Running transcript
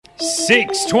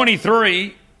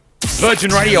6:23, Virgin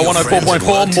Radio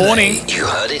 104.4 morning. You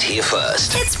heard it here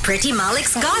first. It's Priti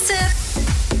Malik's gossip.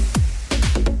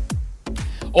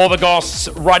 All the goss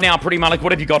right now, Priti Malik.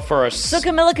 What have you got for us? So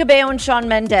Camila, Cabello, and Shawn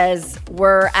Mendes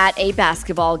were at a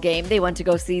basketball game. They went to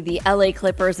go see the LA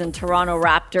Clippers and Toronto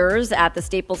Raptors at the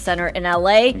Staples Center in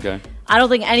LA. Okay. I don't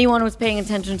think anyone was paying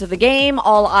attention to the game.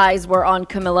 All eyes were on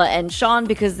Camila and Shawn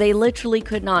because they literally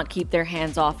could not keep their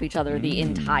hands off each other the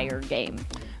entire game.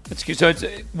 That's cute. So it's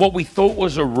what we thought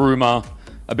was a rumor,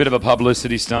 a bit of a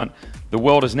publicity stunt. The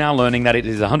world is now learning that it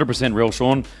is 100% real.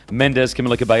 Shawn Mendes,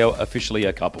 Camila Cabello, officially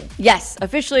a couple. Yes,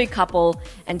 officially a couple,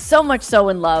 and so much so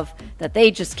in love that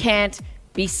they just can't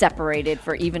be separated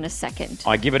for even a second.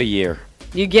 I give it a year.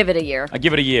 You give it a year. I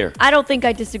give it a year. I don't think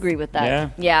I disagree with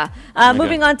that. Yeah? Yeah.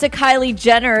 Moving on to Kylie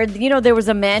Jenner. You know, there was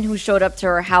a man who showed up to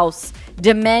her house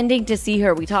demanding to see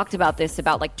her. We talked about this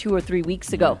about like 2 or 3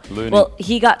 weeks ago. Loony. Well,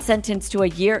 he got sentenced to a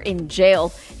year in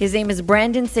jail. His name is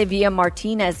Brandon Sevilla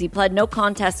Martinez. He pled no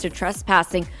contest to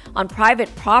trespassing on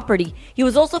private property. He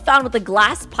was also found with a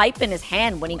glass pipe in his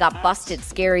hand when he got busted.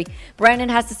 Scary. Brandon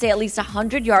has to stay at least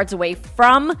 100 yards away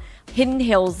from Hidden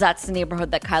Hills. That's the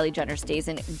neighborhood that Kylie Jenner stays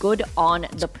in. Good on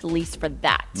the police for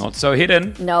that. Not so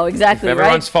hidden. No, exactly. If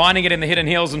everyone's right? finding it in the Hidden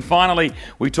Hills. And finally,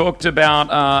 we talked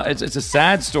about, it's a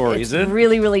sad story, is it?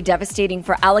 Really, really devastating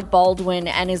for Alec Baldwin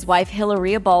and his wife,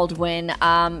 Hilaria Baldwin.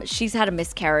 She's had a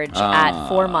miscarriage at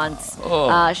 4 months.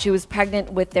 She was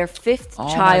pregnant with their fifth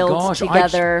child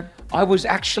together. I was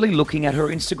actually looking at her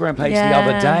Instagram page the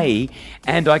other day,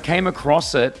 and I came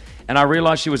across it. And I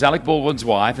realized she was Alec Baldwin's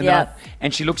wife,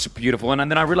 and she looks beautiful. And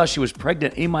then I realized she was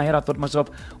pregnant. In my head, I thought to myself,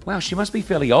 wow, she must be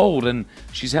fairly old, and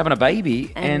she's having a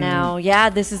baby. And now,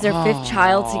 this is their fifth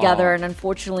child together, and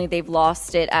unfortunately, they've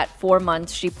lost it at 4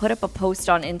 months. She put up a post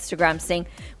on Instagram saying,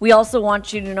 "We also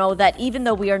want you to know that even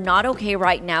though we are not okay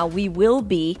right now, we will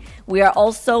be. We are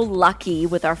also lucky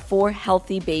with our 4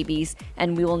 healthy babies,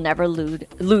 and we will never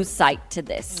lose sight to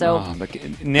this." So,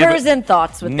 prayers and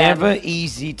thoughts with them. Never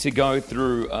easy to go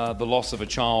through the loss of a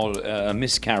child, a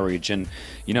miscarriage, and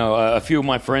a few of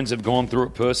my friends have gone through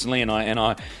it personally, and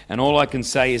all I can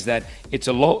say is that it's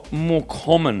a lot more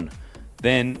common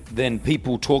than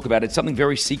people talk about. It's something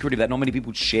very secretive that not many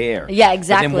people share. Yeah,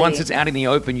 exactly. But then once it's out in the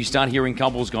open, you start hearing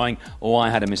couples going, "Oh, I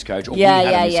had a miscarriage," or "We Yeah,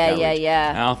 had a miscarriage."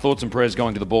 yeah. Our thoughts and prayers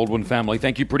going to the Baldwin family.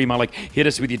 Thank you, Priti Malik. Hit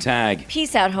us with your tag.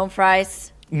 Peace out, home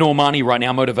fries. Normani right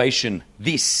now, motivation.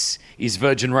 This is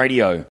Virgin Radio.